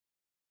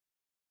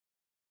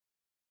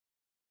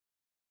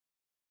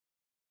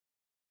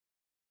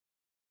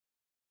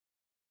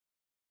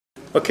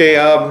Okay,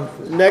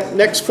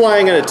 next fly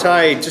I'm going to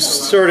tie,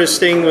 just sort of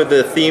staying with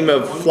the theme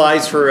of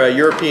flies for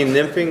European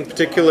nymphing,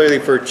 particularly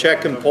for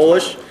Czech and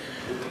Polish.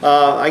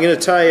 I'm going to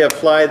tie a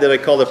fly that I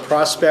call the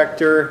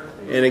Prospector,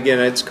 and again,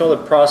 it's called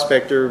a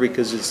Prospector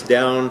because it's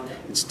down,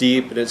 it's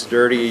deep, and it's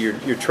dirty.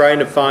 You're trying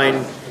to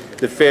find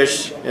the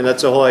fish, and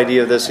that's the whole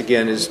idea of this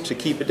again, is to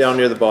keep it down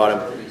near the bottom.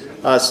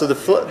 So the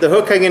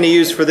hook I'm going to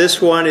use for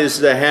this one is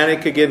the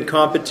Hannock, again,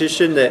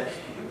 competition, the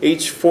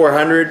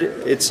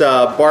H400. It's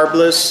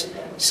barbless,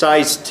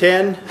 size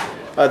 10.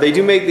 They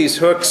do make these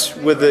hooks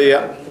with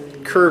a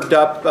curved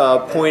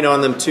up point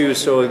on them too,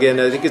 so again,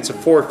 I think it's a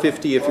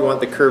 450 if you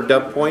want the curved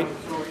up point.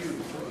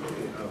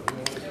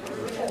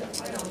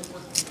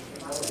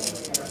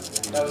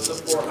 That was a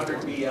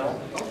 400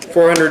 BL?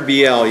 400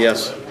 BL,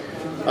 yes.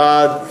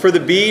 For the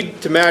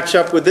bead, to match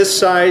up with this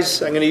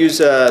size, I'm going to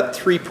use a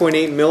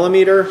 3.8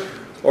 millimeter,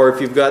 or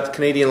if you've got the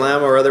Canadian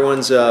Llama or other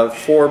ones,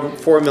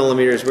 4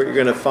 millimeters, what you're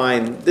going to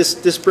find.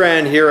 This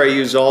brand here I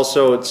use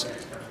also, it's,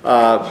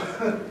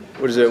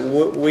 what is it,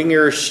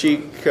 Winger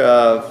Chic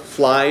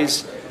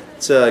Flies.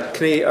 It's a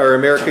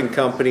American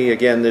company.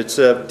 Again, it's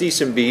a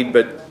decent bead,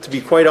 but to be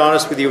quite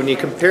honest with you, when you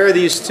compare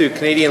these to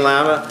Canadian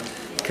Llama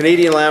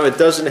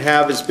doesn't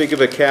have as big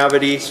of a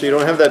cavity, so you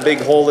don't have that big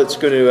hole that's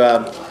going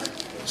to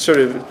sort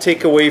of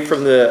take away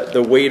from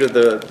the weight of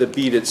the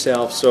bead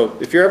itself. So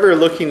if you're ever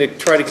looking to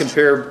try to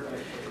compare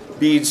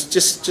beads,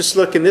 just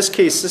look. In this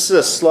case, this is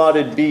a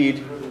slotted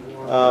bead.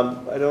 I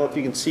don't know if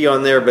you can see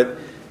on there, but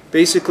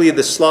basically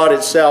the slot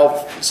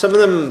itself, some of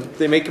them,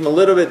 they make them a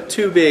little bit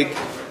too big,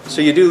 so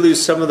you do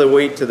lose some of the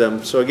weight to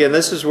them. So again,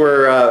 this is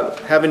where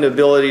having the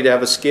ability to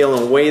have a scale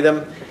and weigh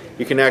them,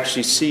 you can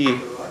actually see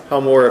how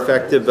more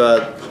effective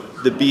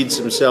the beads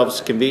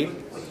themselves can be.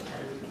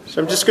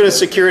 So I'm just going to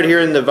secure it here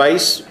in the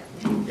vise.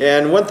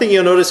 And one thing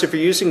you'll notice if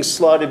you're using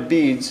slotted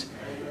beads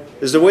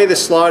is the way the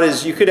slot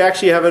is, you could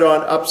actually have it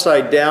on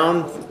upside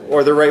down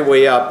or the right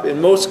way up.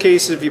 In most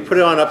cases, if you put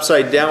it on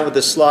upside down with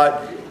the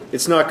slot,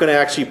 it's not going to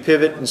actually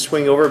pivot and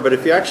swing over, but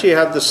if you actually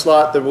have the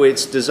slot the way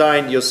it's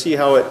designed, you'll see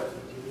how it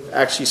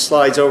actually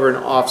slides over and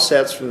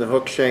offsets from the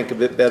hook shank a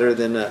bit better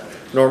than a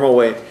normal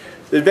way.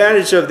 The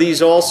advantage of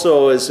these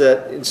also is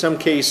that in some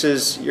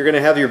cases you're going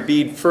to have your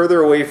bead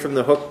further away from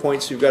the hook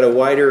point, so you've got a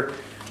wider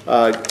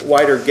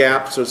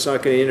gap, so it's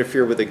not going to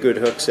interfere with a good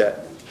hook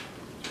set.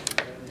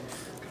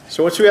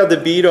 So once we have the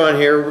bead on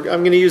here,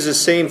 I'm going to use the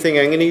same thing.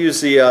 I'm going to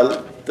use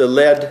the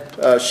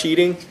lead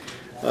sheeting.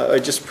 I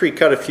just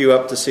pre-cut a few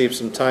up to save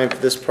some time for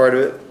this part of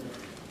it.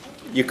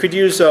 You could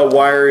use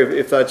wire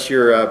if that's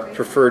your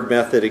preferred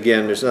method.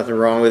 Again, there's nothing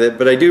wrong with it,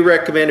 but I do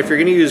recommend if you're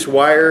going to use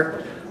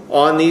wire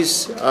on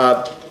these,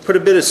 put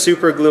a bit of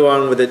super glue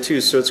on with it too,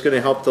 so it's going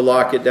to help to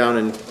lock it down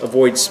and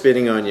avoid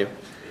spinning on you.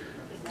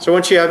 So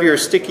once you have your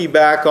sticky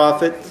back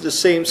off it, the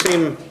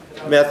same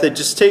method,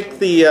 just take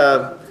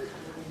the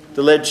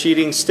lead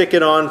sheeting, stick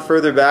it on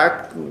further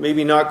back,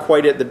 maybe not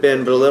quite at the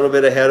bend, but a little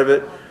bit ahead of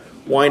it.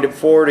 Wind it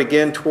forward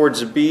again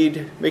towards the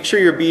bead. Make sure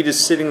your bead is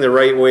sitting the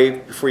right way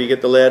before you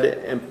get the lead,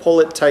 and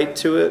pull it tight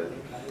to it,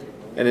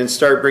 and then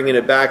start bringing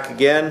it back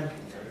again.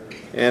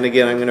 And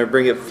again, I'm going to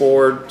bring it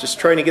forward, just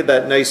trying to get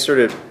that nice sort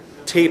of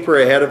taper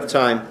ahead of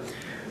time.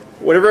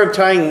 Whenever I'm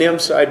tying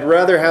nymphs, I'd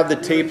rather have the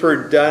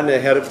taper done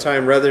ahead of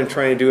time rather than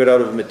trying to do it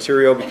out of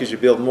material, because you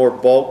build more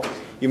bulk.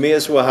 You may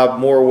as well have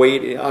more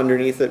weight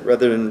underneath it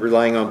rather than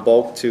relying on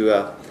bulk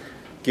to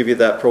give you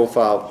that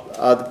profile.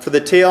 For the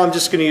tail, I'm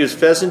just going to use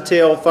pheasant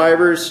tail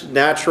fibers,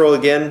 natural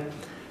again,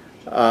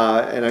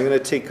 and I'm going to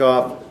take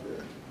off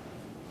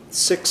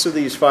 6 of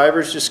these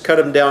fibers, just cut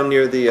them down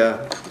near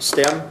the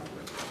stem,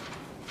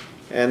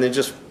 and then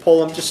just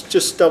pull them,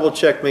 just double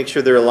check, make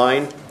sure they're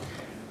aligned.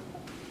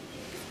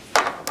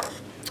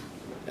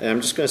 And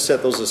I'm just going to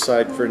set those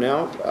aside for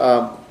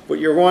now. What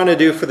you want to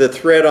do for the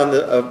thread on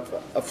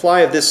a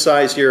fly of this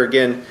size here,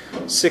 again,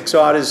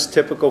 6/0 is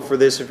typical for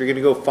this. If you're going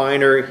to go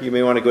finer, you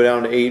may want to go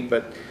down to 8,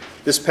 but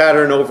this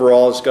pattern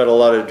overall has got a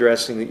lot of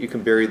dressing that you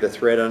can bury the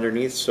thread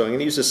underneath. So I'm going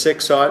to use a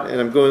 6/0, and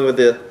I'm going with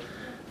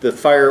the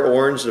fire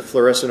orange, the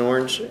fluorescent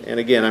orange, and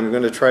again, I'm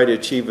going to try to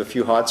achieve a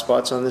few hot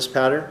spots on this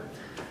pattern.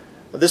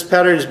 This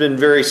pattern has been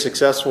very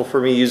successful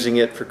for me using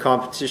it for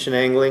competition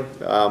angling.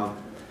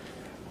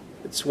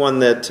 It's one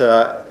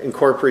that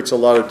incorporates a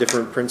lot of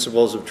different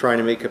principles of trying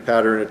to make a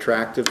pattern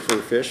attractive for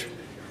fish.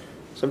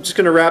 So I'm just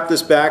going to wrap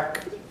this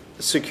back,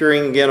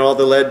 securing again all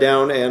the lead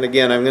down, and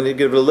again I'm going to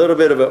give it a little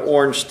bit of an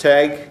orange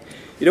tag.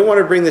 You don't want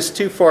to bring this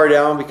too far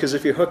down, because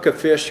if you hook a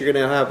fish, you're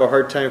going to have a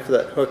hard time for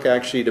that hook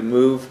actually to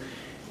move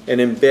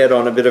and embed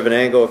on a bit of an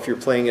angle if you're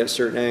playing at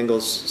certain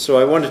angles. So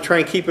I want to try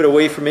and keep it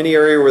away from any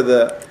area where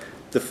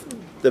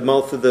the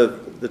mouth of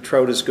the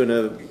trout is going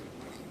to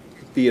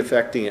be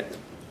affecting it.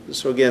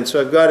 So again, so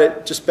I've got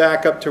it just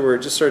back up to where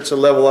it just starts to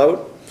level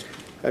out.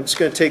 I'm just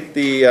going to take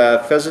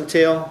the pheasant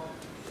tail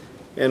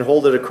and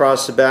hold it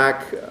across the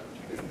back.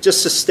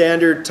 Just a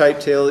standard type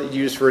tail that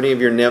you use for any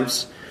of your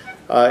nymphs.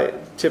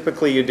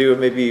 Typically you do it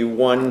maybe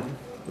one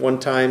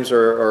times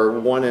or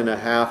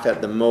 1.5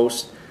 at the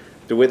most,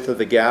 the width of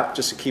the gap,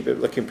 just to keep it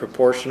looking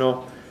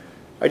proportional.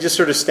 I just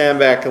sort of stand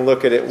back and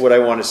look at it, what I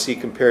want to see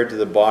compared to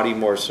the body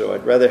more so.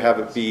 I'd rather have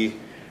it be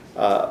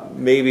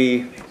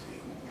maybe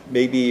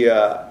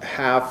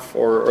half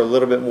or a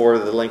little bit more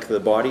of the length of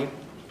the body.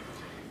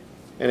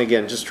 And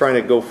again, just trying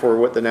to go for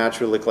what the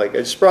natural look like. I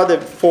just brought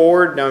it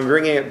forward. Now I'm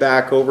bringing it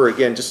back over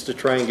again just to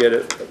try and get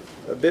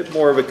a bit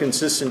more of a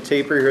consistent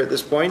taper here at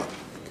this point.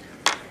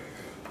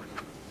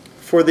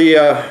 For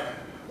the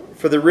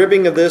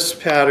ribbing of this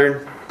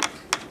pattern,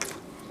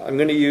 I'm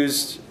going to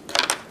use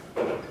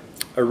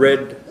a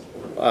red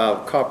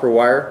copper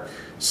wire.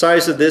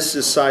 Size of this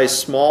is size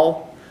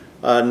small,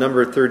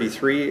 number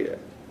 33,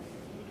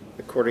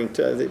 according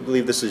to, I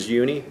believe this is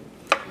uni.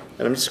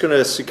 And I'm just going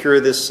to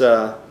secure this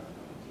on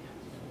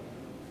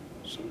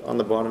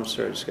the bottom.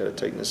 Sorry, I just got to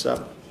tighten this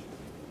up.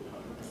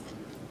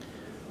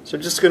 So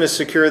I'm just going to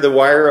secure the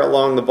wire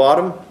along the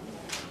bottom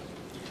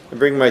and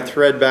bring my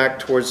thread back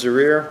towards the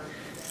rear.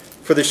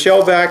 For the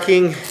shell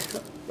backing,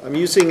 I'm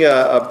using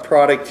a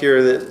product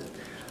here that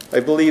I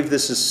believe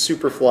this is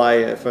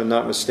Superfly, if I'm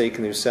not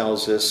mistaken, who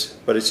sells this,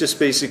 but it's just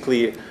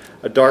basically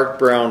a dark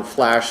brown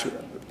flash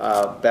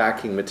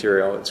backing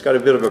material. It's got a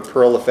bit of a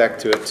pearl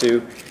effect to it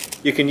too.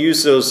 You can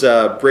use those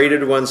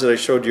braided ones that I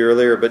showed you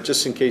earlier, but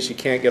just in case you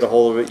can't get a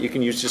hold of it, you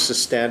can use just a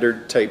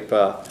standard type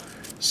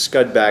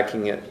scud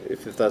backing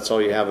if that's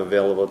all you have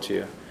available to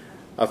you.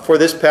 For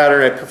this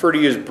pattern, I prefer to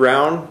use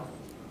brown,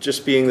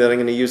 just being that I'm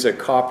going to use a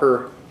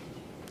copper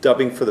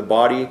dubbing for the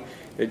body.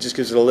 It just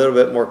gives it a little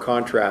bit more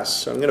contrast.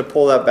 So I'm going to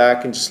pull that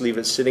back and just leave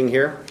it sitting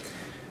here.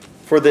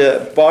 For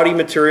the body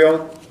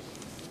material,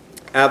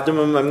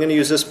 abdomen, I'm going to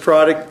use this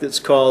product that's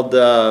called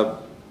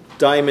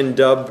Diamond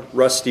Dub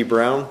Rusty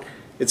Brown.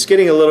 It's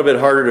getting a little bit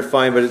harder to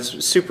find, but it's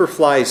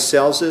Superfly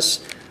sells this.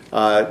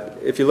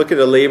 If you look at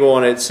the label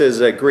on it, it says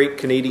a Great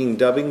Canadian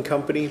Dubbing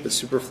Company, but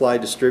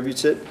Superfly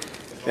distributes it.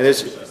 And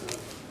it's,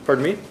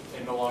 pardon me?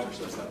 It no longer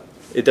says that.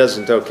 It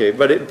doesn't, okay.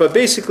 But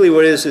basically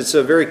what it is, it's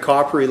a very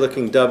coppery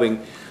looking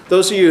dubbing.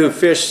 Those of you who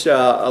fish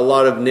a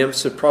lot of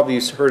nymphs have probably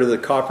heard of the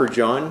Copper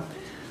John.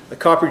 The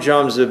Copper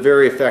John is a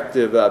very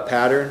effective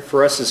pattern.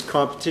 For us as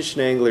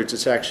competition anglers,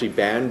 it's actually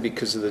banned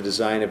because of the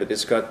design of it.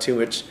 It's got too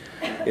much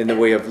in the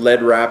way of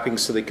lead wrapping,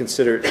 so they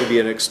consider it to be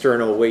an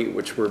external weight,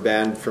 which we're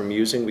banned from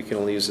using. We can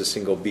only use a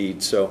single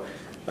bead. So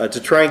to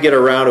try and get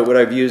around it, what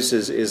I've used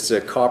is the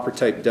copper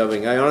type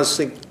dubbing. I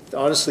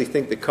honestly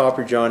think the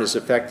Copper John is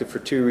effective for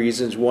two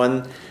reasons.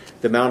 One,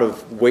 the amount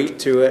of weight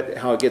to it,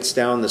 how it gets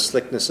down, the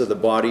slickness of the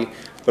body,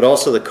 but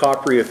also the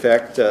coppery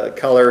effect,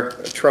 color.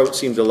 Trout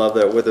seem to love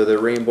that, whether they're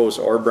rainbows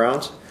or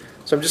browns.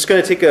 So I'm just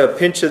going to take a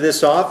pinch of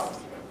this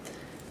off,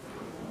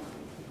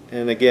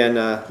 and again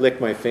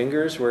lick my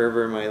fingers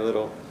wherever my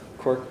little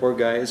corkboard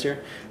guy is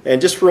here,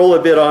 and just roll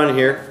a bit on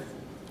here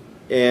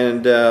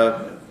and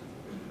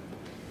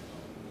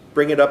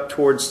bring it up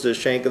towards the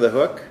shank of the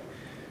hook.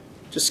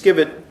 Just give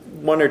it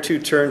one or two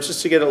turns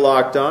just to get it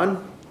locked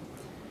on.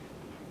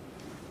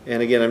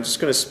 And again, I'm just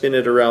going to spin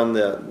it around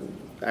the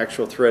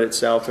actual thread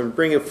itself and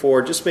bring it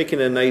forward, just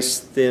making a nice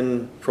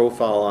thin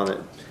profile on it.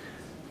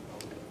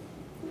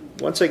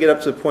 Once I get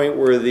up to the point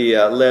where the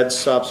lead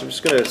stops, I'm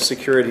just going to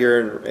secure it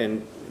here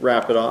and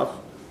wrap it off.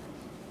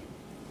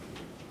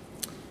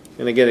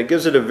 And again, it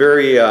gives it a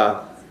very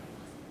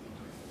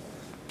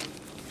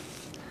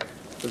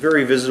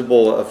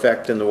visible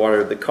effect in the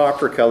water. The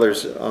copper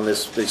colors on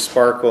this, they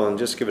sparkle and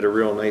just give it a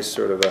real nice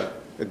sort of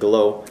a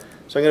glow.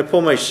 So I'm going to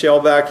pull my shell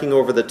backing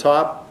over the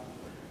top,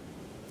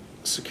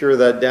 secure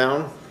that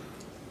down,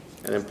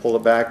 and then pull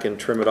it back and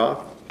trim it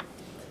off.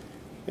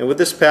 And with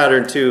this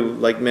pattern too,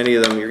 like many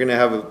of them, you're going to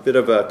have a bit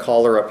of a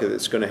collar up here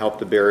that's going to help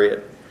to bury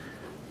it.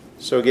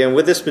 So again,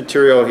 with this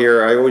material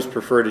here, I always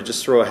prefer to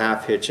just throw a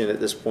half hitch in at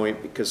this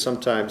point, because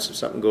sometimes if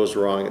something goes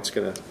wrong, it's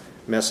going to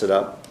mess it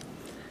up,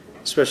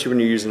 especially when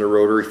you're using a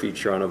rotary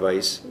feature on a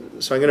vise.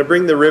 So I'm going to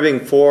bring the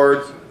ribbing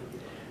forward,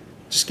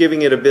 just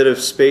giving it a bit of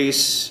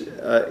space,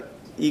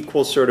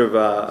 equal sort of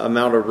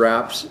amount of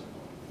wraps.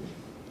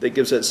 That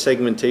gives that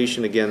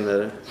segmentation again,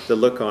 the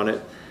look on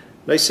it.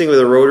 Nice thing with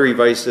a rotary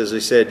vise, as I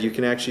said, you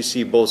can actually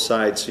see both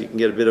sides, so you can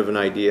get a bit of an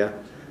idea.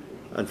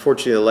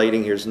 Unfortunately, the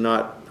lighting here is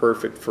not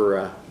perfect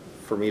for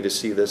me to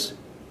see this.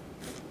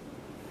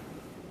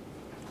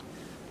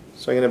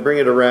 So I'm going to bring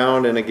it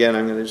around, and again,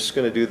 I'm just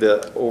going to do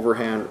the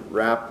overhand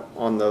wrap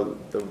on the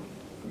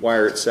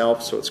wire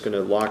itself, so it's going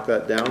to lock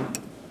that down.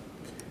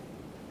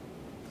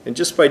 And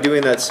just by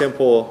doing that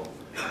simple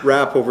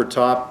wrap over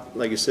top,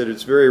 like I said,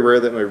 it's very rare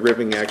that my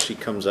ribbing actually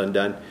comes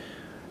undone.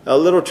 A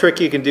little trick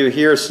you can do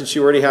here, since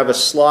you already have a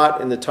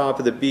slot in the top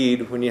of the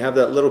bead, when you have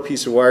that little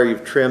piece of wire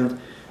you've trimmed,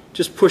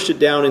 just push it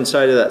down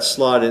inside of that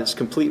slot and it's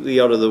completely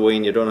out of the way,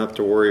 and you don't have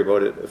to worry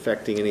about it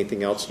affecting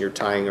anything else in your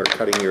tying or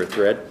cutting your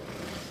thread.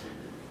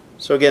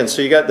 So again,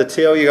 so you got the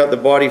tail, you got the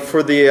body.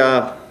 For the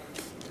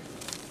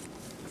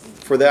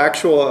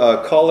actual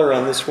collar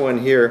on this one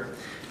here,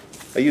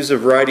 I use a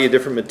variety of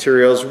different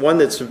materials. One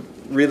that's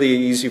really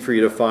easy for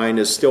you to find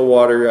is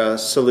Stillwater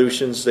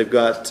Solutions. They've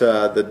got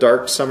the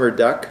Dark Summer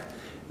Duck.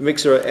 It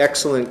makes an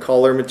excellent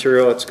collar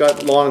material. It's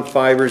got long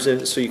fibers in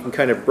it, so you can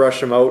kind of brush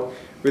them out.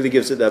 Really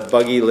gives it that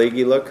buggy,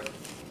 leggy look.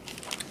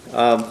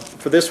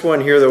 For this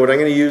one here, though, what I'm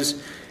going to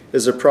use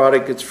is a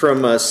product. It's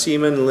from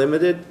Seaman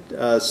Limited.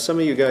 Some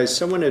of you guys,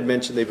 someone had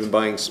mentioned they've been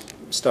buying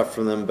stuff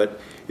from them, but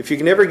if you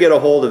can ever get a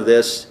hold of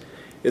this,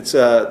 it's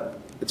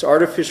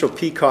artificial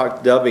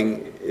peacock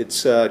dubbing.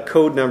 Its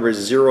code number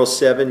is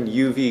 07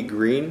 UV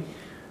green.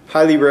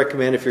 Highly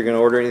recommend if you're going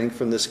to order anything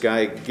from this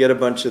guy, get a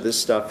bunch of this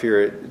stuff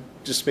here. It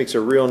just makes a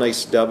real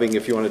nice dubbing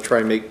if you want to try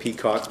and make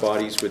peacock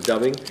bodies with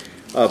dubbing.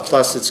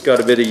 Plus it's got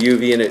a bit of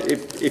UV in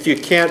it. If you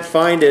can't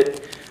find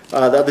it, the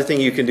other thing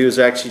you can do is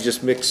actually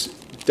just mix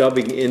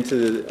dubbing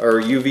into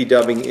or UV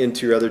dubbing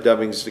into your other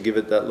dubbings to give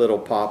it that little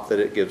pop that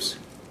it gives.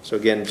 So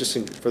again, just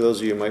for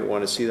those of you who might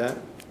want to see that.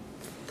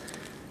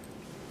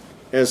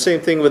 And the same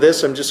thing with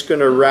this, I'm just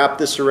going to wrap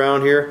this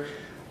around here.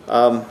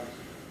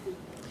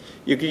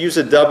 You could use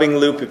a dubbing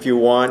loop if you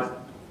want.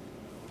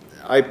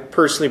 I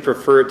personally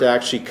prefer it to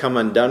actually come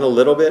undone a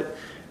little bit.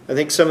 I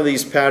think some of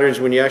these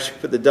patterns, when you actually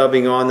put the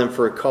dubbing on them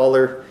for a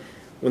collar,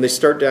 when they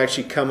start to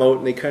actually come out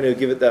and they kind of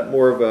give it that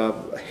more of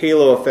a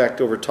halo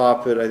effect over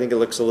top of it, I think it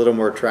looks a little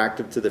more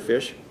attractive to the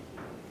fish.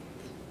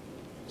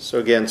 So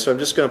again, I'm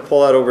just going to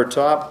pull that over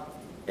top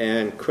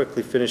and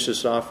quickly finish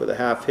this off with a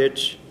half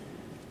hitch.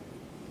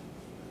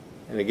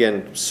 And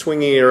again,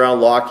 swinging it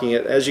around, locking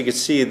it. As you can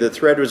see, the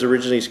thread was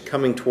originally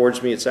coming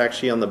towards me. It's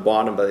actually on the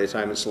bottom by the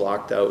time it's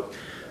locked out.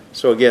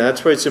 So again,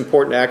 that's why it's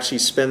important to actually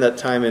spend that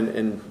time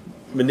and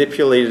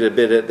manipulate it a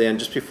bit at the end,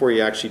 just before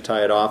you actually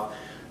tie it off.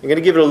 I'm going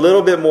to give it a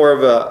little bit more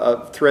of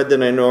a thread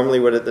than I normally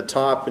would at the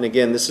top. And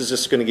again, this is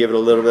just going to give it a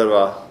little bit of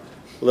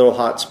a little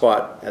hot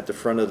spot at the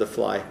front of the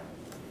fly.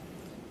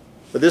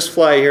 But this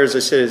fly here, as I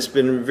said, it's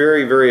been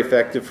very, very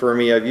effective for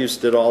me. I've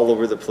used it all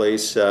over the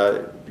place.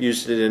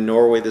 Used it in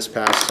Norway this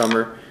past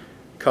summer.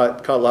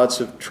 Caught lots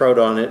of trout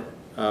on it,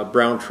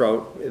 brown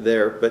trout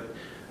there. But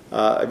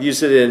I've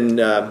used it in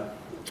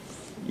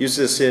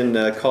this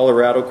in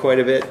Colorado quite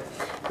a bit,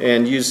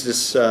 and used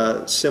this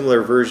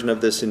similar version of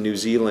this in New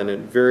Zealand,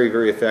 and very,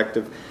 very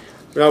effective.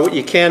 Now, what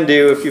you can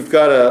do if you've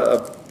got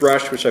a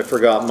brush, which I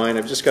forgot mine,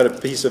 I've just got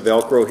a piece of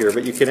Velcro here,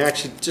 but you can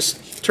actually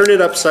just turn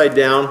it upside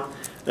down.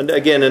 And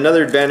again,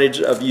 another advantage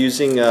of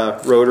using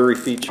a rotary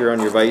feature on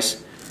your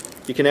vise,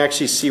 you can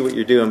actually see what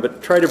you're doing,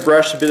 but try to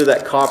brush a bit of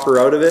that copper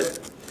out of it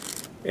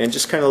and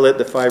just kind of let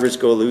the fibers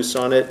go loose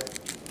on it,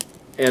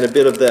 and a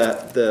bit of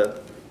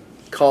the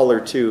collar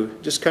too.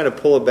 Just kind of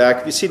pull it back.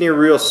 If you see any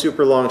real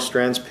super long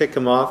strands, pick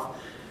them off.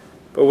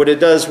 But what it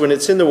does when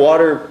it's in the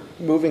water,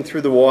 moving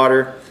through the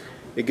water,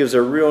 it gives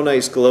a real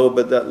nice glow,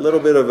 but that little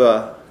bit of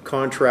a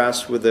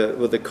contrast with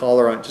the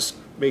collar on it just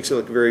makes it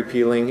look very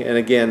appealing. And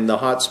again, the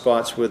hot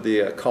spots with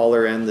the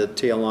collar and the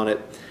tail on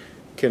it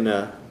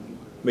can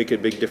make a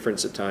big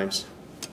difference at times.